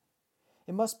land.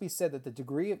 It must be said that the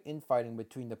degree of infighting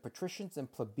between the patricians and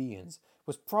plebeians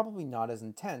was probably not as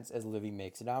intense as Livy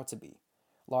makes it out to be,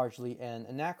 largely an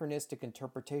anachronistic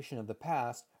interpretation of the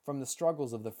past from the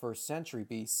struggles of the 1st century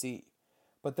BC.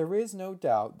 But there is no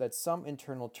doubt that some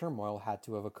internal turmoil had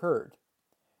to have occurred.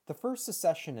 The first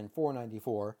secession in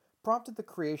 494 prompted the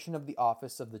creation of the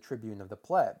office of the tribune of the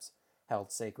plebs,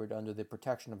 held sacred under the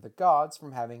protection of the gods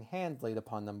from having hands laid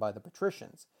upon them by the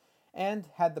patricians, and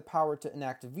had the power to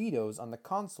enact vetoes on the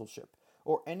consulship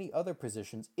or any other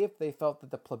positions if they felt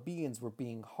that the plebeians were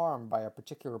being harmed by a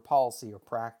particular policy or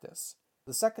practice.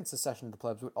 The second secession of the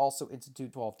plebs would also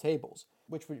institute 12 tables,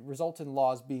 which would result in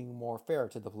laws being more fair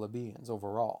to the plebeians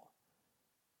overall.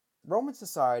 Roman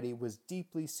society was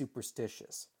deeply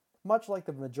superstitious, much like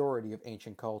the majority of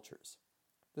ancient cultures.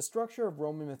 The structure of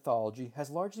Roman mythology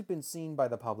has largely been seen by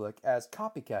the public as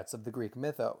copycats of the Greek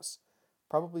mythos,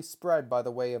 probably spread by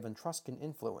the way of Etruscan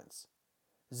influence.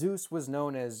 Zeus was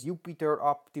known as Jupiter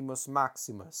Optimus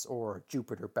Maximus, or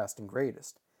Jupiter Best and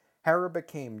Greatest. Hera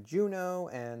became Juno,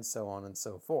 and so on and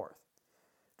so forth.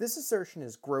 This assertion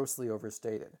is grossly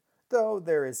overstated, though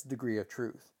there is a degree of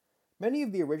truth. Many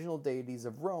of the original deities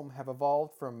of Rome have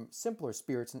evolved from simpler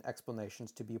spirits and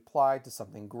explanations to be applied to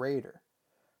something greater.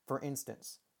 For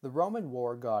instance, the Roman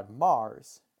war god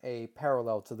Mars, a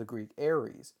parallel to the Greek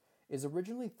Ares, is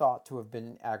originally thought to have been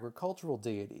an agricultural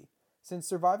deity, since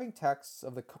surviving texts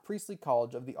of the priestly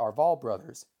college of the Arval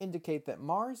brothers indicate that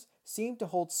Mars seemed to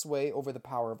hold sway over the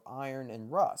power of iron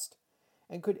and rust,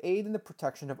 and could aid in the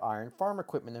protection of iron farm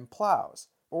equipment and plows,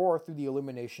 or through the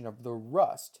elimination of the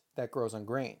rust that grows on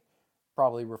grain,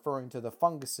 probably referring to the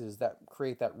funguses that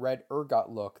create that red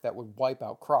ergot look that would wipe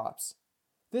out crops.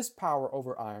 This power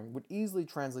over iron would easily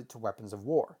translate to weapons of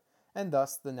war, and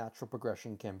thus the natural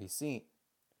progression can be seen.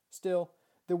 Still,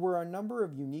 there were a number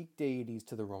of unique deities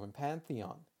to the Roman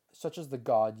pantheon, such as the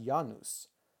god Janus,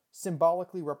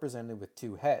 symbolically represented with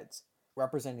two heads,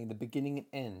 representing the beginning and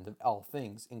end of all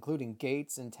things, including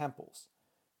gates and temples.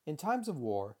 In times of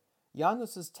war,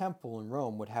 Janus's temple in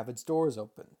Rome would have its doors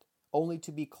opened, only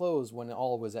to be closed when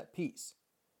all was at peace.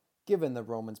 Given the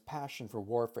Romans' passion for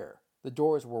warfare, the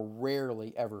doors were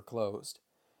rarely ever closed,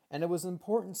 and it was an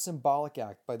important symbolic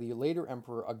act by the later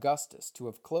Emperor Augustus to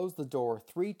have closed the door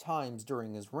 3 times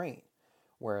during his reign,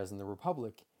 whereas in the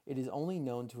Republic it is only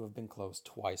known to have been closed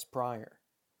twice prior.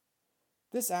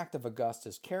 This act of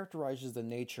Augustus characterizes the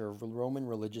nature of Roman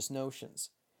religious notions.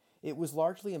 It was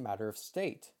largely a matter of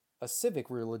state, a civic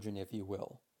religion if you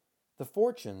will. The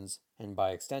fortunes, and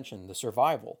by extension the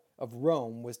survival, of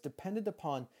Rome was dependent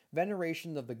upon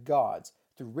veneration of the gods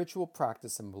through ritual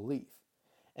practice and belief,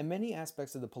 and many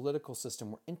aspects of the political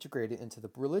system were integrated into the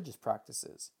religious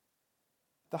practices.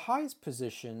 The highest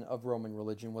position of Roman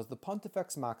religion was the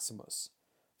Pontifex Maximus,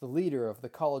 the leader of the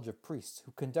College of Priests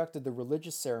who conducted the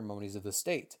religious ceremonies of the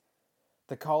state.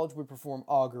 The college would perform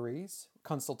auguries,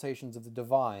 consultations of the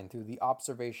divine through the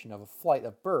observation of a flight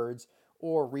of birds,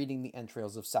 or reading the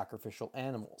entrails of sacrificial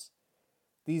animals.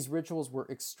 These rituals were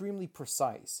extremely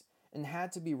precise and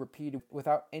had to be repeated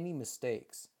without any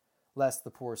mistakes, lest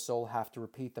the poor soul have to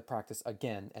repeat the practice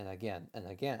again and again and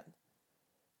again.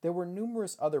 There were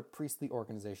numerous other priestly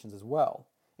organizations as well,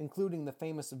 including the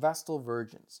famous Vestal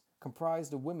Virgins,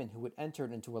 comprised of women who had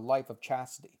entered into a life of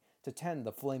chastity to tend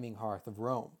the flaming hearth of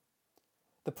Rome.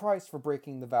 The price for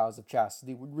breaking the vows of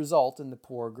chastity would result in the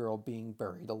poor girl being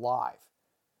buried alive.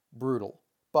 Brutal,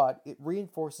 but it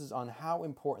reinforces on how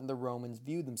important the Romans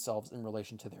viewed themselves in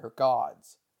relation to their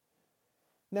gods.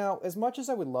 Now, as much as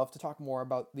I would love to talk more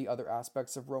about the other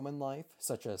aspects of Roman life,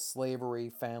 such as slavery,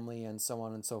 family, and so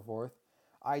on and so forth,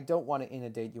 I don't want to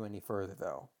inundate you any further,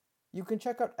 though. You can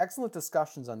check out excellent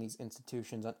discussions on these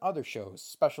institutions on other shows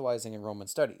specializing in Roman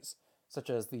studies, such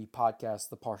as the podcast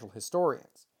The Partial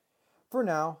Historians. For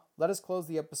now, let us close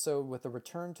the episode with a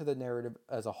return to the narrative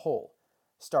as a whole,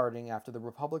 starting after the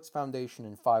Republic's foundation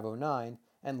in 509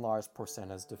 and Lars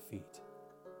Porsenna's defeat.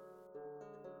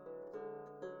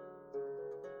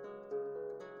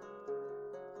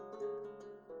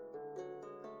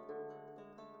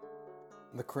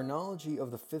 The chronology of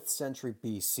the 5th century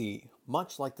BC,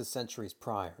 much like the centuries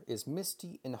prior, is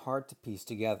misty and hard to piece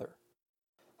together.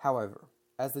 However,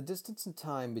 as the distance in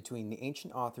time between the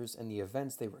ancient authors and the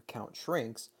events they recount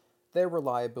shrinks, their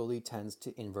reliability tends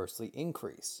to inversely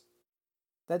increase.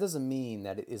 That doesn't mean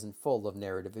that it isn't full of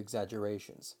narrative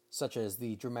exaggerations, such as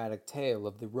the dramatic tale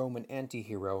of the Roman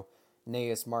antihero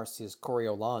Gnaeus Marcius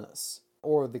Coriolanus,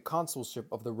 or the consulship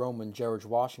of the Roman George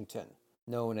Washington,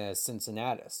 known as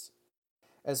Cincinnatus.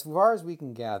 As far as we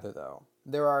can gather, though,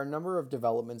 there are a number of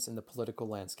developments in the political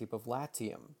landscape of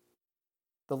Latium.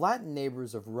 The Latin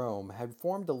neighbors of Rome had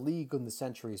formed a league in the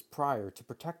centuries prior to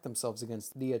protect themselves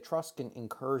against the Etruscan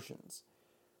incursions.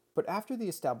 But after the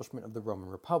establishment of the Roman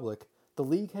Republic, the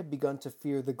league had begun to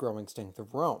fear the growing strength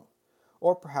of Rome,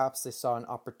 or perhaps they saw an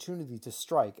opportunity to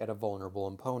strike at a vulnerable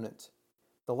opponent.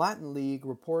 The Latin League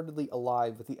reportedly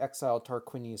allied with the exiled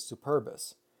Tarquinius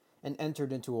Superbus, and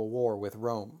entered into a war with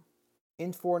Rome.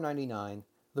 In 499,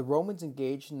 the Romans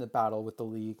engaged in a battle with the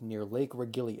League near Lake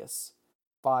Regillius,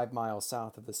 5 miles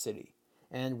south of the city,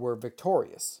 and were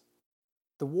victorious.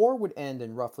 The war would end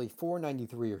in roughly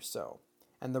 493 or so,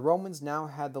 and the Romans now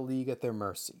had the League at their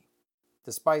mercy.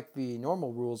 Despite the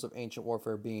normal rules of ancient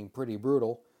warfare being pretty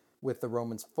brutal, with the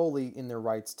Romans fully in their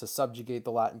rights to subjugate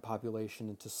the Latin population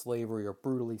into slavery or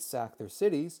brutally sack their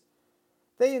cities,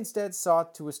 they instead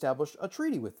sought to establish a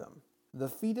treaty with them, the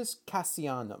Foedus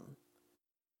Cassianum.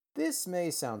 This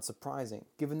may sound surprising,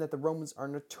 given that the Romans are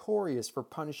notorious for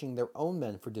punishing their own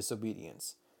men for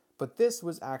disobedience, but this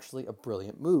was actually a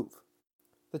brilliant move.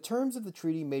 The terms of the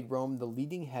treaty made Rome the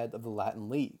leading head of the Latin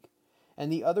League,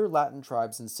 and the other Latin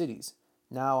tribes and cities,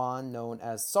 now on known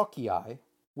as Socii,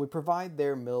 would provide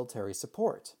their military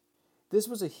support. This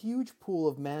was a huge pool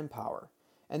of manpower,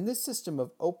 and this system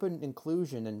of open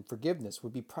inclusion and forgiveness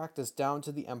would be practiced down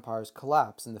to the empire's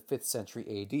collapse in the 5th century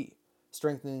AD,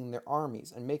 strengthening their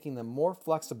armies and making them more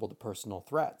flexible to personal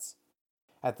threats.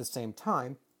 At the same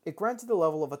time, it granted a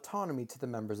level of autonomy to the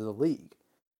members of the League,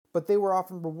 but they were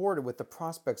often rewarded with the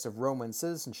prospects of Roman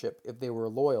citizenship if they were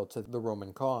loyal to the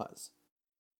Roman cause.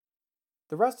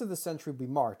 The rest of the century would be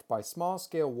marked by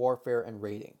small-scale warfare and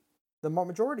raiding. The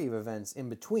majority of events in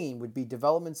between would be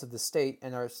developments of the state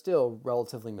and are still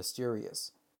relatively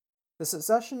mysterious. The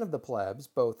secession of the plebs,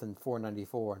 both in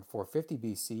 494 and 450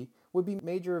 BC, would be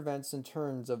major events in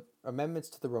terms of amendments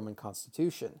to the Roman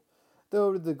constitution,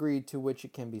 though the degree to which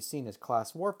it can be seen as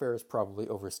class warfare is probably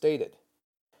overstated.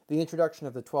 The introduction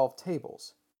of the 12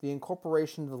 Tables, the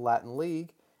incorporation of the Latin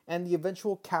League, and the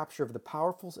eventual capture of the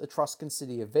powerful Etruscan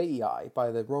city of Veii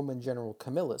by the Roman general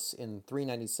Camillus in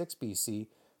 396 BC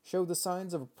show the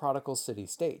signs of a prodigal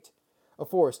city-state, a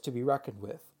force to be reckoned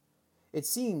with. It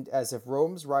seemed as if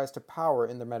Rome's rise to power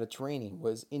in the Mediterranean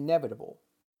was inevitable.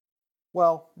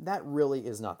 Well, that really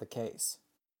is not the case.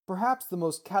 Perhaps the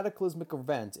most cataclysmic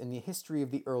event in the history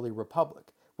of the early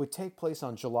Republic would take place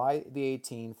on July the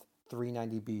 18th,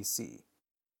 390 BC.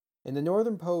 In the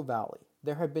northern Po Valley,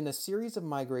 there had been a series of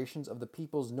migrations of the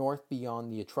peoples north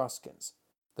beyond the Etruscans,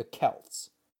 the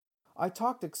Celts. I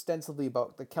talked extensively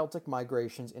about the Celtic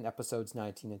migrations in episodes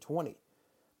 19 and 20,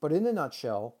 but in a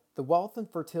nutshell, the wealth and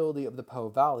fertility of the Po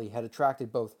Valley had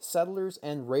attracted both settlers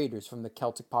and raiders from the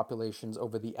Celtic populations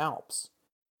over the Alps.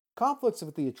 Conflicts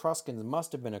with the Etruscans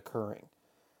must have been occurring,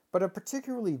 but a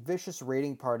particularly vicious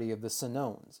raiding party of the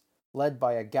Senones, led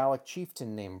by a Gallic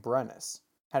chieftain named Brennus,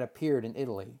 had appeared in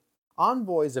Italy.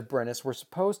 Envoys of Brennus were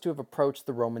supposed to have approached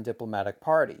the Roman diplomatic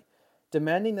party,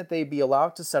 demanding that they be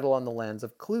allowed to settle on the lands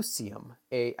of Clusium,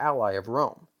 an ally of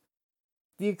Rome.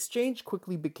 The exchange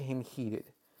quickly became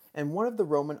heated, and one of the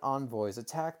Roman envoys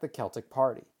attacked the Celtic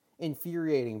party,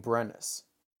 infuriating Brennus.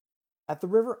 At the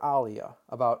river Allia,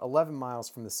 about 11 miles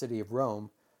from the city of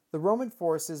Rome, the Roman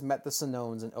forces met the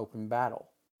Senones in open battle.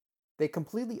 They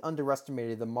completely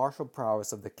underestimated the martial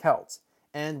prowess of the Celts,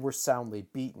 and were soundly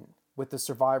beaten, with the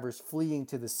survivors fleeing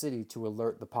to the city to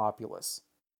alert the populace.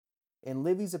 In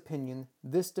Livy's opinion,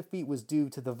 this defeat was due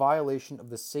to the violation of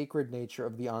the sacred nature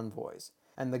of the envoys,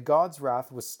 and the god's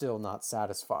wrath was still not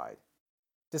satisfied.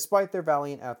 Despite their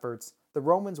valiant efforts, the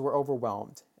Romans were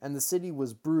overwhelmed, and the city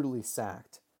was brutally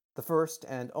sacked, the first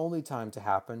and only time to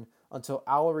happen until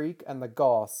Alaric and the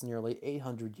Goths nearly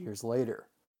 800 years later.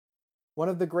 One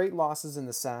of the great losses in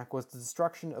the sack was the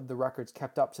destruction of the records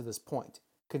kept up to this point,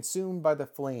 consumed by the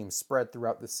flames spread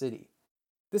throughout the city.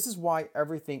 This is why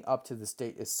everything up to this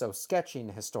date is so sketchy in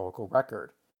the historical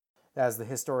record, as the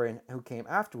historian who came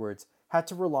afterwards had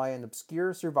to rely on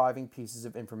obscure surviving pieces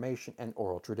of information and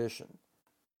oral tradition.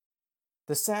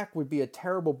 The sack would be a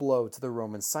terrible blow to the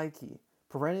Roman psyche,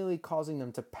 perennially causing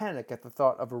them to panic at the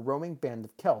thought of a roaming band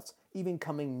of Celts even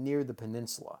coming near the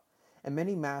peninsula, and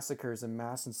many massacres and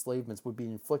mass enslavements would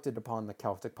be inflicted upon the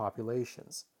Celtic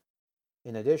populations.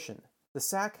 In addition, the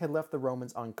sack had left the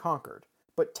Romans unconquered,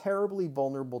 but terribly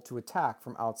vulnerable to attack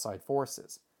from outside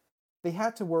forces. They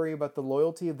had to worry about the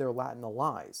loyalty of their Latin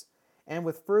allies, and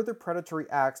with further predatory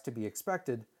acts to be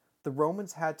expected, the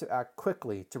Romans had to act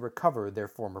quickly to recover their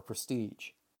former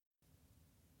prestige.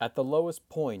 At the lowest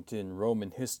point in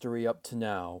Roman history up to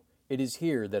now, it is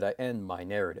here that I end my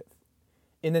narrative.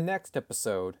 In the next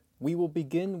episode, we will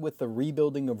begin with the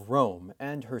rebuilding of Rome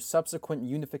and her subsequent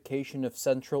unification of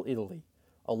central Italy,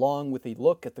 along with a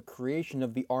look at the creation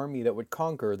of the army that would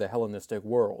conquer the Hellenistic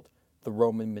world, the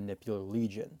Roman Manipular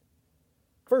Legion.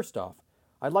 First off,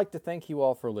 I'd like to thank you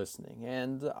all for listening,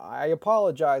 and I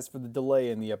apologize for the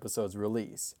delay in the episode's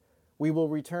release. We will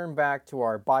return back to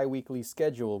our bi-weekly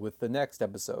schedule with the next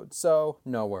episode, so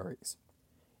no worries.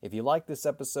 If you like this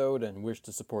episode and wish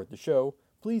to support the show,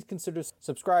 please consider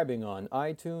subscribing on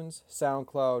iTunes,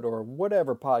 SoundCloud, or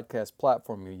whatever podcast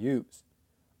platform you use.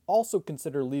 Also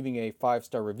consider leaving a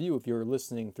 5-star review if you're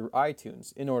listening through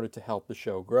iTunes in order to help the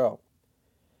show grow.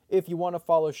 If you want to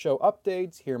follow show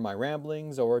updates, hear my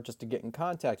ramblings, or just to get in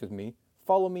contact with me,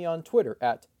 follow me on Twitter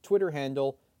at Twitter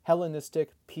handle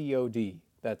HellenisticPod.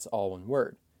 That's all one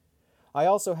word. I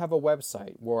also have a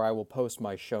website where I will post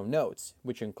my show notes,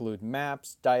 which include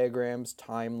maps, diagrams,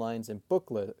 timelines, and book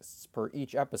lists per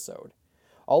each episode.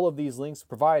 All of these links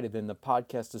provided in the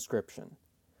podcast description.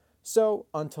 So,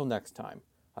 until next time,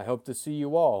 I hope to see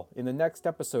you all in the next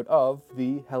episode of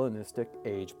the Hellenistic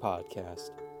Age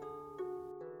Podcast.